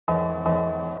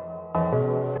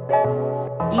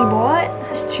keyboard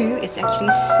has two. It's actually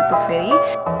super pretty.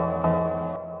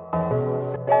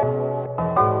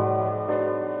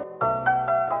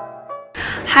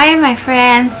 Hi my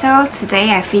friends, so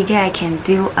today I figure I can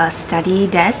do a study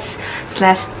desk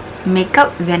slash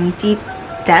makeup vanity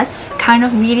desk kind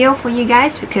of video for you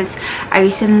guys, because I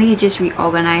recently just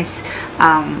reorganized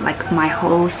like my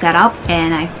whole setup,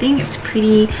 and I think it's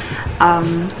pretty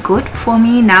good for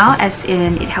me now, as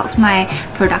in it helps my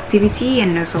productivity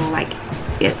and also like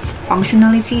its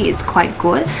functionality is quite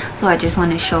good. So I just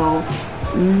want to show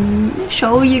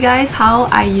you guys how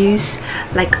I use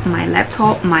like my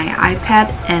laptop, my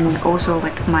iPad, and also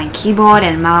like my keyboard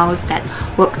and mouse that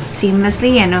work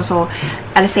seamlessly, and also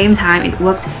at the same time it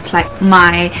works as like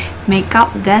my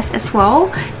makeup desk as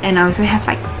well. And I also have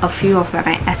like a few of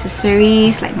my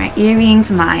accessories like my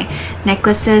earrings, my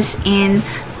necklaces in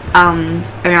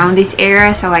around this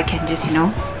area, so I can just, you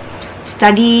know,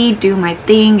 study, do my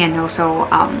thing, and also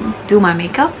do my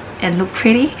makeup and look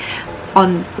pretty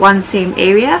on one same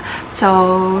area.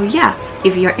 So yeah,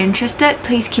 if you're interested,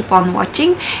 please keep on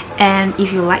watching, and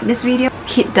if you like this video,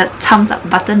 hit the thumbs up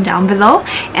button down below,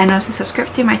 and also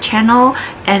subscribe to my channel.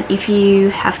 And if you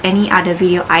have any other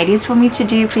video ideas for me to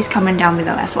do, please comment down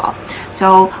below as well.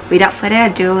 So without further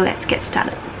ado, let's get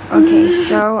started. Okay,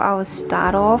 so I'll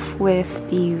start off with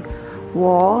the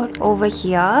wall over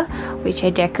here, which I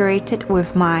decorated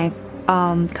with my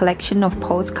collection of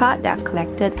postcards that I've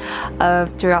collected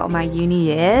throughout my uni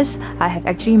years. I have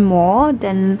actually more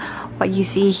than what you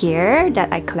see here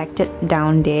that I collected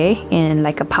down there in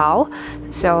like a pile.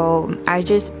 So I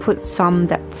just put some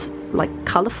that's like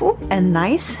colorful and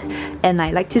nice, and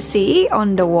I like to see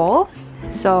on the wall,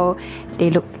 so they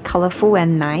look colorful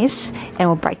and nice and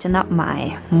will brighten up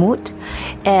my mood.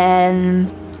 And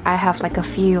I have like a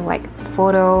few like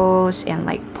photos and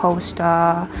like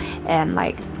poster and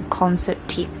like concert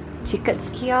tickets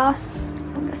here.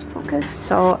 Let's focus.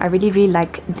 So I really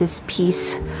like this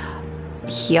piece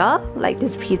here, like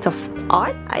this piece of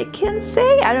art, I can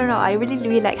say. I don't know, I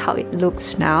really like how it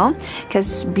looks now,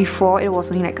 because before it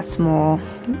was only like a small,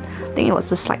 I think it was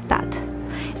just like that,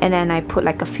 and then I put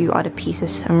like a few other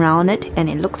pieces around it, and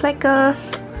it looks like a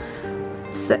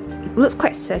it looks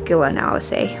quite circular now, I would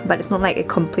say, but it's not like a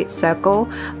complete circle.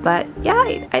 But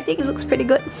yeah, I think it looks pretty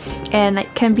good, and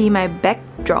it can be my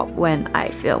backdrop when I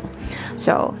film.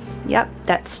 So yep,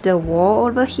 that's the wall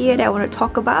over here that I want to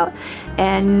talk about.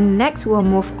 And next we'll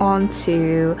move on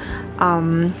to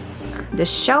the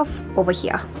shelf over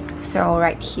here. So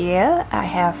right here I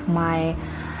have my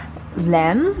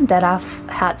lamp that I've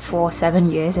had for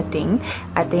 7 years. I think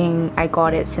I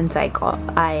got it since I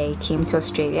came to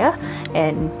Australia,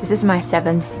 and this is my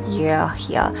 7th year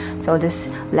here. So this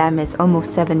lamp is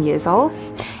almost 7 years old.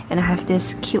 And I have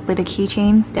this cute little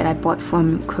keychain that I bought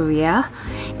from Korea,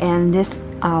 and this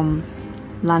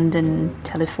London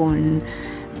telephone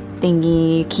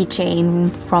thingy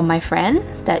keychain from my friend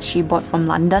that she bought from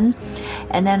London.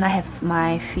 And then I have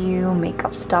my few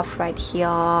makeup stuff right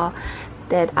here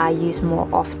that I use more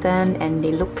often, and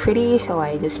they look pretty, so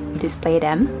I just display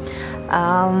them.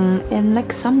 And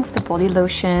like some of the body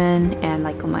lotion and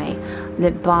like my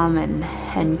lip balm and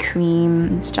hand cream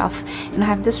and stuff. And I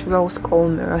have this rose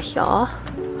gold mirror here. Oh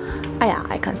yeah,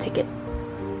 I can't take it.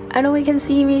 I know you can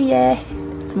see me, yeah,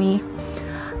 it's me.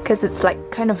 Because it's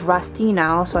like kind of rusty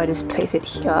now, so I just place it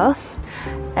here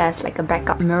as like a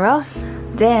backup mirror.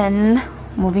 Then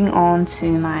moving on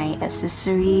to my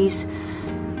accessories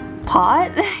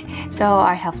part. So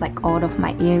I have like all of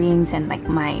my earrings and like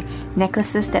my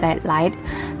necklaces that I like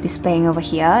displaying over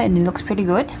here, and it looks pretty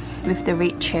good with the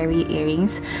red cherry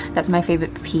earrings. That's my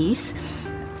favorite piece.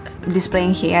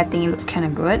 Displaying here, I think it looks kind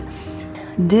of good.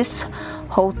 This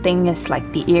whole thing is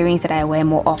like the earrings that I wear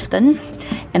more often,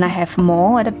 and I have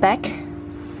more at the back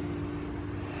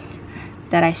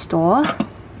that I store.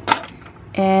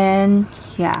 And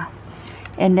yeah,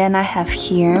 and then I have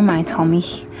here my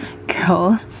Tommy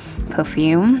Girl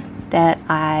perfume that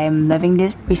I'm loving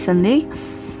this recently,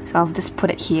 so I'll just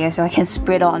put it here so I can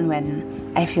spray it on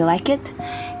when I feel like it.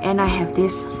 And I have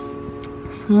this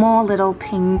small little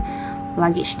pink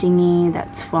luggage thingy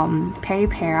that's from Peri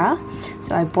Pera.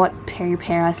 So I bought Peri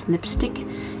Pera's lipstick,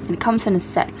 and it comes in a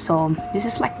set, so this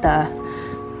is like the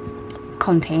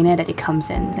container that it comes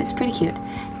in. It's pretty cute.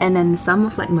 And then some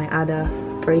of like my other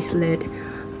bracelet,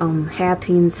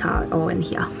 hairpins are all in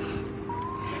here.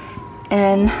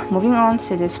 And moving on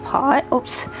to this part,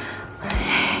 oops,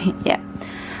 yeah,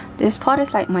 this part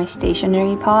is like my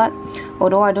stationery part,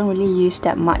 although I don't really use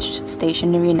that much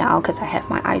stationery now because I have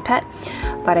my iPad,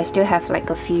 but I still have like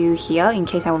a few here in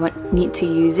case I need to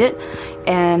use it.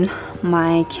 and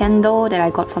my candle that I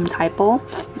got from Typo.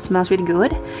 It smells really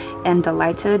good, and the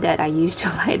lighter that I used to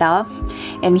light up.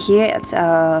 And here it's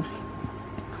a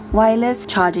wireless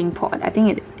charging port. I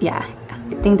think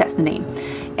that's the name.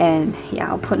 And yeah,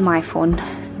 I'll put my phone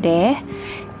there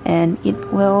and it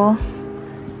will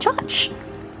charge.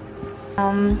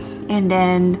 And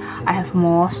then I have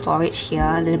more storage here,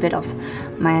 a little bit of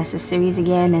my accessories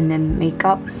again, and then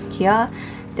makeup here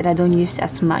that I don't use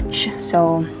as much,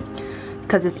 so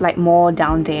because it's like more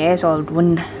down there, so I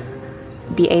wouldn't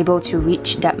be able to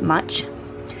reach that much.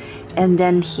 And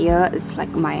then here is like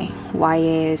my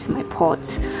wires, my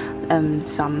ports,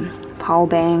 some power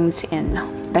banks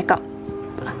and backup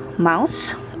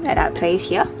mouse that I place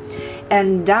here.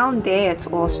 And down there it's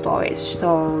all storage,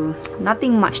 so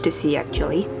nothing much to see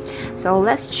actually. So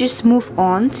let's just move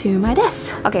on to my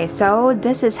desk. Okay, so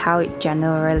this is how it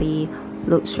generally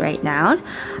looks right now.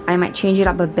 I might change it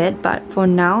up a bit, but for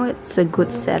now it's a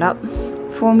good setup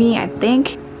for me, I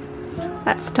think.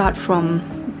 Let's start from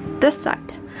this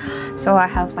side. So I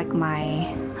have like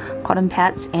my cotton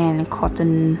pads and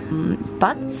cotton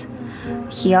buds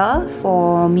here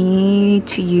for me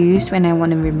to use when I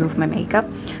want to remove my makeup.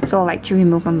 So I like to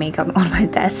remove my makeup on my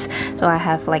desk. So I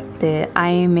have like the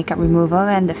eye makeup remover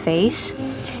and the face,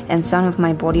 and some of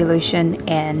my body lotion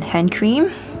and hand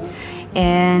cream,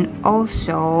 and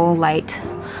also like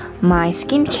my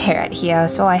skincare right here.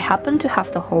 So I happen to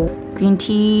have the whole green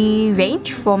tea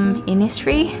range from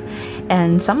Innisfree,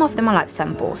 and some of them are like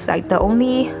samples. Like the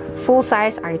only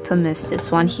full-size item is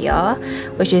this one here,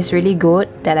 which is really good,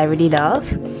 that I really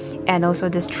love. And also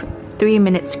this 3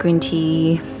 minutes green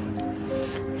tea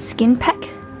skin pack.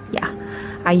 Yeah,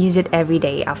 I use it every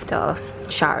day after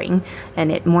showering,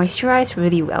 and it moisturizes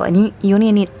really well, and you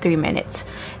only need 3 minutes.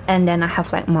 And then I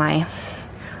have like my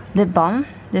lip balm.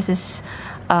 This is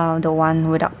the one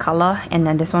without color, and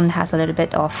then this one has a little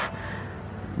bit of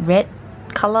red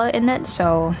color in it,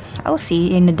 so I'll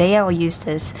see. In the day I'll use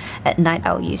this, at night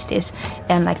I'll use this.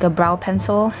 And like a brow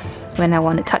pencil when I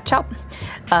want to touch up,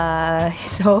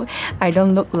 so I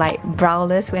don't look like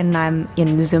browless when I'm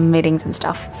in Zoom meetings and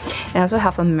stuff. And I also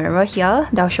have a mirror here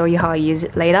that I'll show you how I use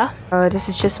it later. This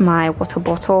is just my water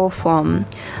bottle from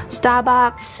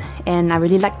Starbucks, and I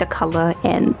really like the color,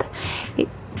 and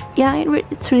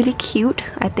it's really cute.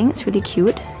 I think it's really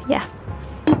cute. Yeah,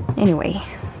 anyway.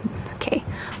 Okay,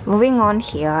 moving on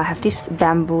here, I have this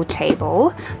bamboo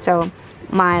table. So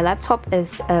my laptop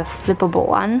is a flippable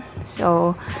one,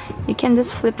 so you can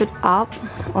just flip it up.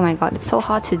 Oh my god, it's so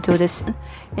hard to do this.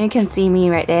 And you can see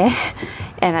me right there,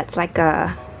 and it's like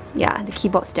the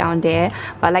keyboard's down there,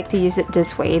 but I like to use it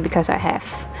this way because I have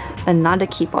another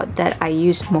keyboard that I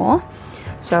use more.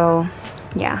 So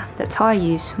yeah, that's how I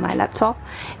use my laptop.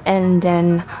 And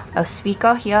then a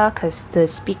speaker here, because the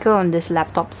speaker on this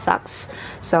laptop sucks,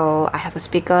 so I have a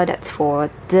speaker that's for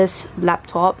this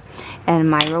laptop, and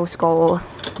my rose gold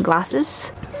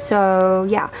glasses. So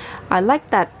yeah, I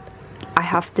like that I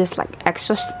have this like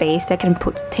extra space that I can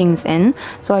put things in.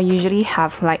 So I usually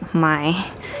have like my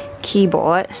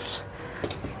keyboard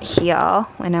here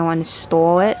when I want to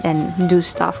store it and do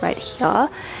stuff right here.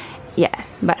 Yeah,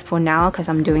 but for now, because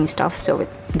I'm doing stuff, so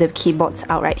the keyboard's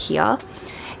out right here.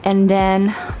 And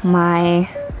then my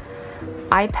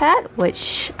iPad,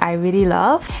 which I really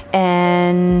love.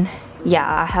 And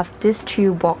yeah, I have this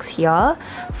toolbox here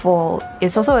for,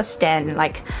 it's also a stand,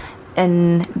 like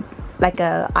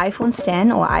a iPhone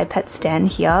stand or iPad stand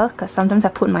here, because sometimes I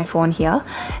put my phone here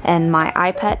and my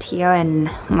iPad here and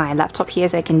my laptop here,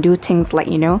 so I can do things like,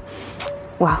 you know,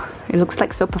 wow, it looks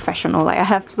like so professional, like I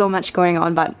have so much going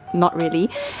on, but not really.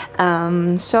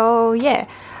 So yeah,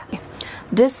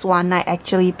 this one I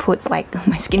actually put like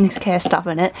my skincare stuff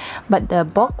in it, but the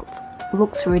box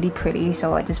looks really pretty,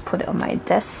 so I just put it on my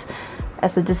desk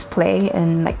as a display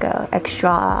and like a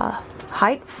extra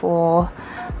height for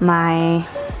my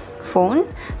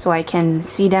phone, so I can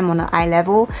see them on an eye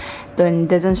level, then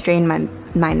doesn't strain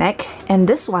my neck. And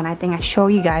this one I think I showed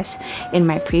you guys in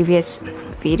my previous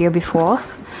video before.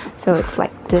 So it's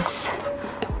like this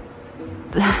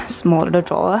small little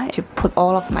drawer to put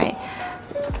all of my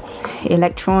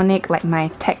electronic, like my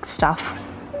tech stuff.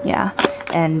 Yeah,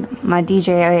 and my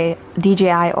DJI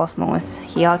Osmo is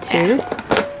here too.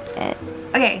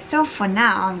 Okay, so for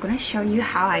now I'm gonna show you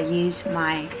how I use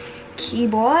my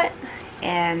keyboard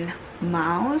and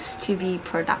mouse to be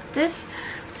productive.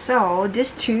 So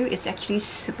this too is actually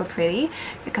super pretty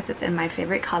because it's in my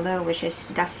favorite color, which is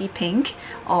dusty pink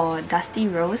or dusty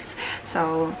rose.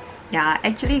 So yeah, I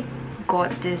actually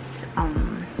got this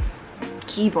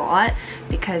keyboard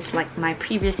because like my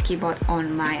previous keyboard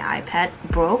on my iPad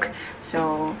broke.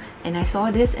 So, and I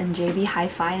saw this in JB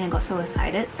Hi-Fi and I got so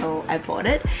excited, so I bought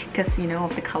it because, you know,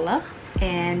 of the color.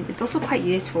 And it's also quite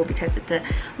useful because it's a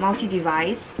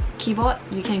multi-device keyboard.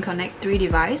 You can connect 3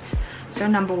 devices. So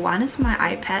number 1 is my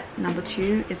iPad, number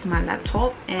 2 is my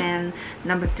laptop, and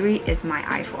number 3 is my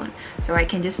iPhone. So I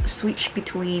can just switch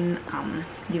between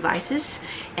devices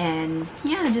and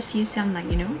yeah, just use them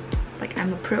like, you know, like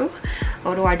I'm a pro.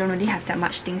 Although I don't really have that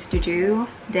much things to do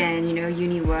than, you know,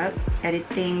 uni work,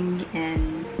 editing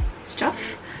and stuff.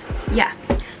 Yeah,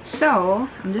 so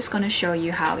I'm just gonna show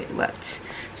you how it works.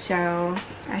 So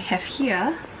I have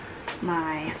here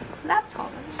my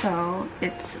laptop, so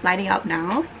it's lighting up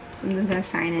now. So I'm just gonna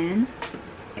sign in.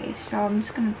 Okay, so I'm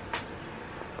just gonna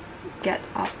get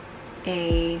up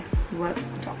a work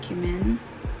document.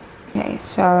 Okay,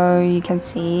 so you can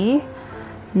see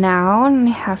now I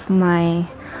have my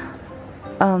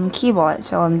keyboard,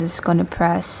 so I'm just gonna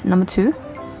press number 2.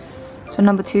 So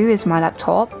number 2 is my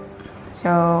laptop,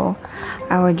 so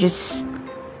I will just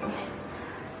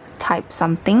type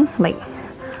something like,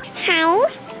 "Hi,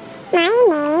 my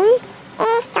name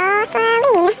is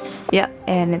Jocelyn." yeah,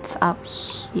 and it's up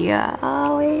here.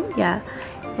 Oh wait, yeah,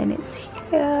 and it's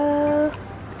here.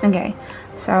 Okay,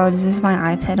 so this is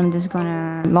my iPad. I'm just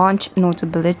gonna launch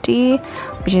Notability,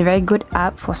 which is a very good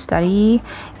app for study,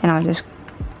 and I'll just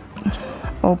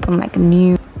open like a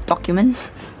new document.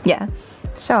 Yeah,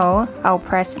 so I'll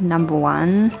press number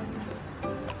 1,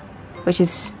 which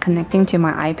is connecting to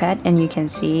my iPad, and you can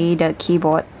see the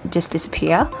keyboard just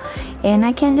disappear, and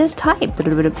I can just type.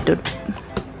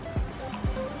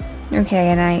 Okay,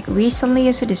 and I recently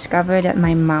also discovered that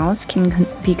my mouse can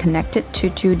be connected to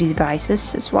 2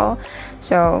 devices as well.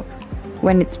 So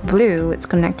when it's blue, it's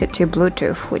connected to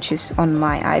Bluetooth, which is on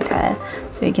my iPad.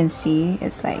 So you can see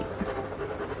it's like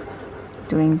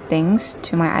doing things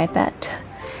to my iPad.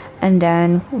 And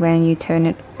then when you turn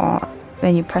it on,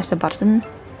 when you press the button,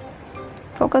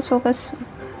 focus,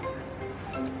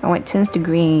 and when it turns to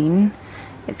green,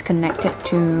 it's connected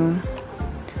to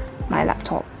my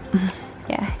laptop.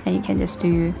 Yeah, and you can just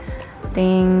do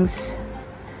things.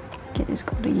 You can just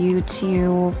go to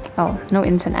YouTube. Oh, no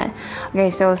internet.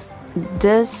 Okay, so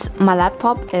my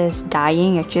laptop is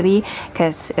dying actually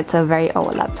because it's a very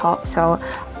old laptop. So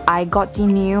I got the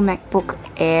new MacBook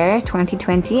Air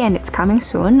 2020 and it's coming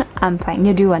soon. I'm planning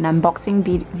to do an unboxing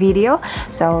video,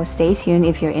 so stay tuned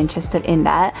if you're interested in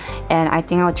that. And I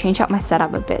think I'll change up my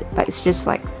setup a bit, but it's just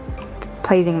like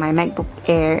placing my MacBook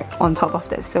Air on top of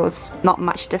this, so it's not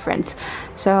much difference.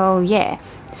 So yeah,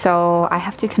 so I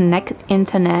have to connect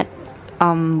internet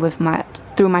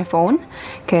through my phone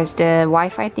because the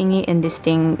Wi-Fi thingy in this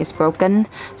thing is broken,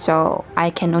 so I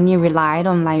can only rely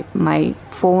on like my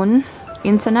phone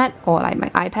internet or like my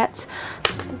iPads.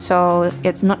 So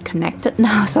it's not connected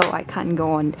now, so I can't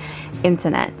go on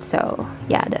internet. So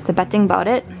yeah, that's the bad thing about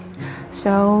it.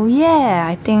 So yeah,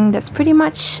 I think that's pretty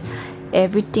much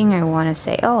everything I want to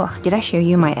say. Oh, did I show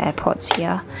you my AirPods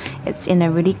here? It's in a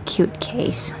really cute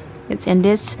case. It's in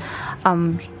this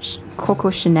Coco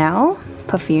Chanel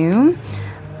perfume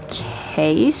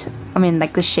case. I mean,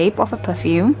 like the shape of a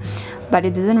perfume, but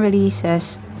it doesn't really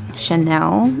says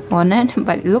Chanel on it,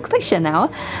 but it looks like Chanel.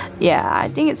 Yeah, I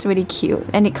think it's really cute,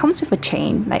 and it comes with a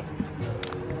chain, like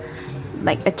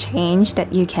a chain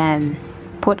that you can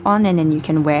put on and then you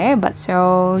can wear. But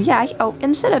so yeah, I'll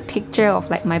insert a picture of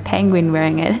like my penguin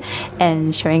wearing it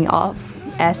and showing off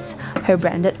as her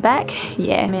branded bag.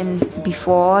 Yeah, I mean,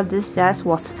 before this desk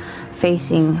was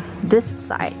facing this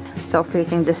side, so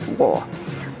facing this wall,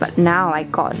 but now I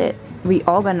got it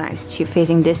reorganized to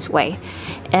facing this way.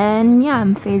 And yeah,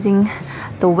 I'm facing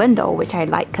the window, which I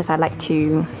like because I like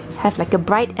to have like a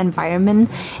bright environment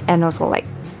and also like,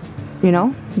 you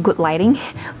know, good lighting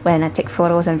when I take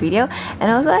photos and video.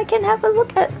 And also I can have a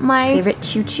look at my favorite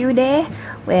choo-choo there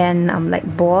when I'm like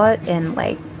bored and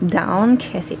like down,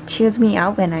 because it cheers me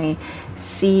up when I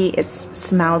see its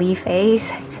smiley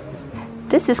face.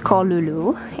 This is called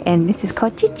Lulu and this is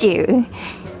called Choo-choo.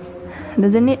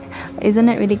 Isn't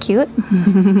it really cute?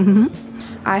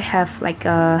 I have like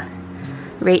a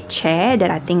red chair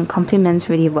that I think complements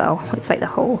really well with like the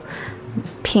whole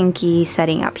pinky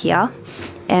setting up here,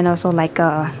 and also like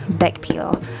a back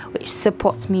pillow which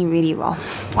supports me really well.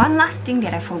 One last thing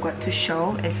that I forgot to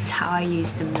show is how I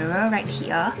use the mirror right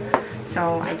here.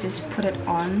 So I just put it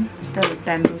on the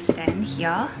bamboo stand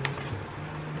here,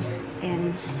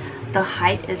 and the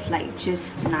height is like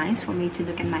just nice for me to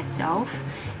look at myself,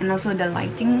 and also the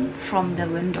lighting from the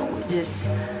window just,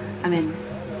 I mean,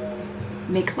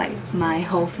 make like my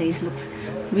whole face looks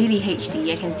really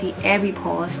HD. I can see every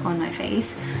pores on my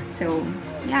face. So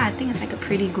yeah, I think it's like a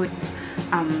pretty good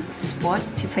spot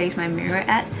to place my mirror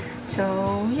at.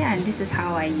 So yeah, and this is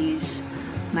how I use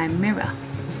my mirror.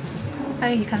 Oh,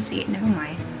 you can't see it, never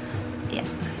mind. Yeah,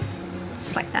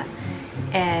 just like that.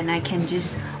 And I can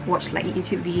just watch like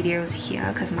YouTube videos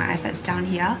here because my iPad's down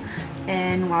here,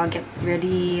 and while I get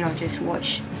ready I'll just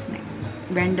watch like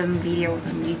random videos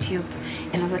on YouTube,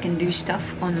 and also I can do stuff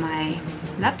on my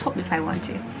laptop if I want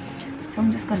to. So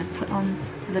I'm just gonna put on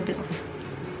a little bit of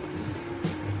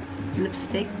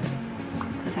lipstick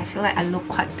because I feel like I look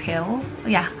quite pale,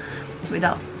 yeah,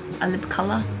 without a lip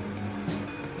color.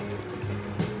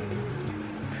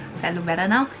 Does that look better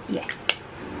now? Yeah.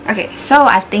 Okay, so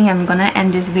I think I'm gonna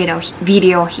end this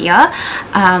video here.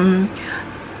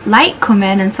 Like,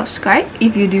 comment and subscribe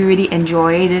if you do really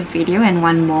enjoy this video and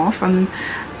want more from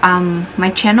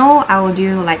my channel. I will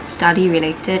do like study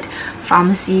related,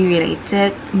 pharmacy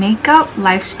related, makeup,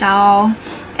 lifestyle,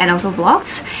 and also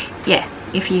vlogs. Yeah,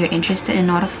 if you're interested in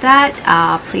all of that,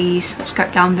 please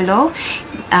subscribe down below,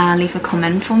 leave a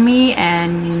comment for me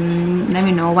and let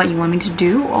me know what you want me to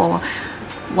do or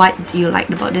what you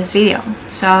liked about this video.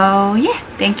 So yeah,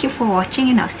 thank you for watching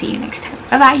and I'll see you next time.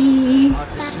 Bye bye.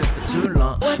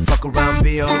 Fuck around,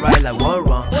 be alright, like what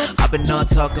wrong? I've been on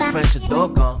talking French and